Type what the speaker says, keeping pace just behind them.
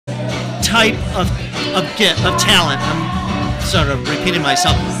type of talent. I'm sort of repeating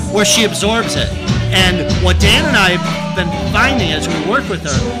myself, where she absorbs it. And what Dan and I have been finding as we work with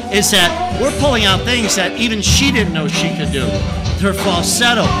her is that we're pulling out things that even she didn't know she could do. Her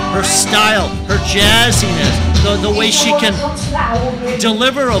falsetto, her style, her jazziness, the way she can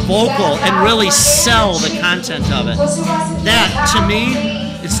deliver a vocal and really sell the content of it. That, to me,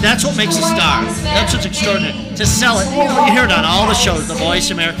 that's what makes a star. That's what's extraordinary. To sell it, you hear it on all the shows, The Voice,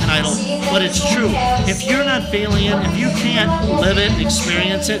 American Idol, but it's true. If you're not feeling it, if you can't live it,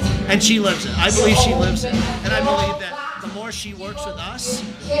 experience it, and she lives it. I believe she lives it, and I believe that the more she works with us,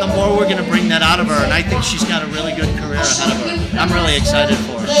 the more we're going to bring that out of her, and I think she's got a really good career ahead of her. I'm really excited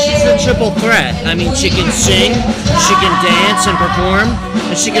for her. She's a triple threat. I mean, she can sing, she can dance and perform,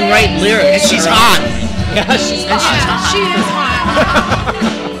 and she can write lyrics. And she's hot. Yeah, she's hot. She is hot.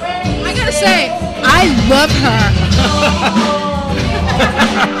 I gotta say, I love her.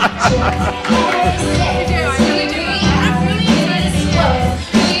 I do, I really do. I'm really excited to work.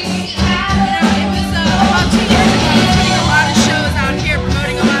 It was about 2 years ago, I was doing a lot of shows out here,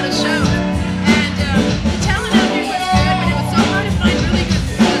 promoting a lot of shows. And the talent out here was good, but it was so hard to find really good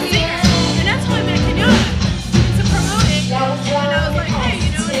singers. And that's how I met Kenyatta. To promote it. And I was like, hey,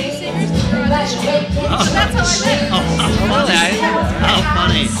 any singers for audition? So that's how I met her. How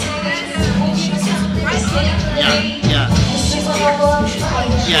funny.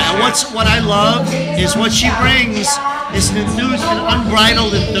 Yeah, and what I love is what she brings is an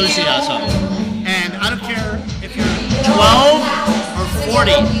unbridled enthusiasm. And I don't care if you're 12 or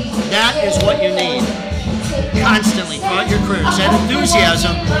 40, that is what you need constantly throughout your career. Is that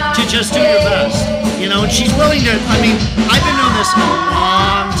enthusiasm to just do your best. And she's willing to, I've been doing this a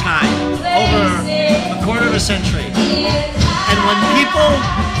long time, over a quarter of a century. And when people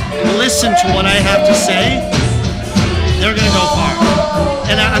listen to what I have to say, they're going to go far.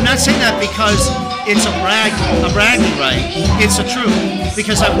 And I'm not saying that because it's a bragging right. It's the truth.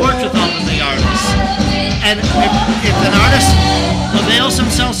 Because I've worked with all the big artists. And if an artist avails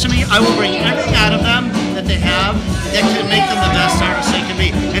themselves to me, I will bring everything out of them that they have that can make them the best artist they can be.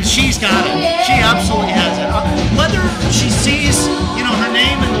 And she's got it. She absolutely has it. Whether she sees, her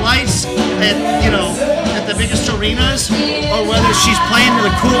name in the lights at, at the biggest arenas, or whether she's playing to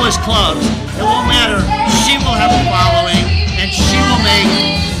the coolest clubs, it won't matter. She will have a following, and she will make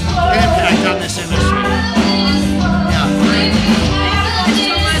an impact on this industry. Yeah. Thank you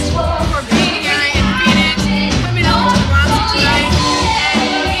so much for being here in Phoenix, coming out to Roxy tonight,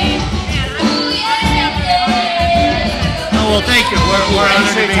 and I'm really happy. Oh, well, thank you. We're on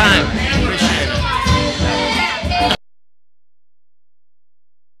your time.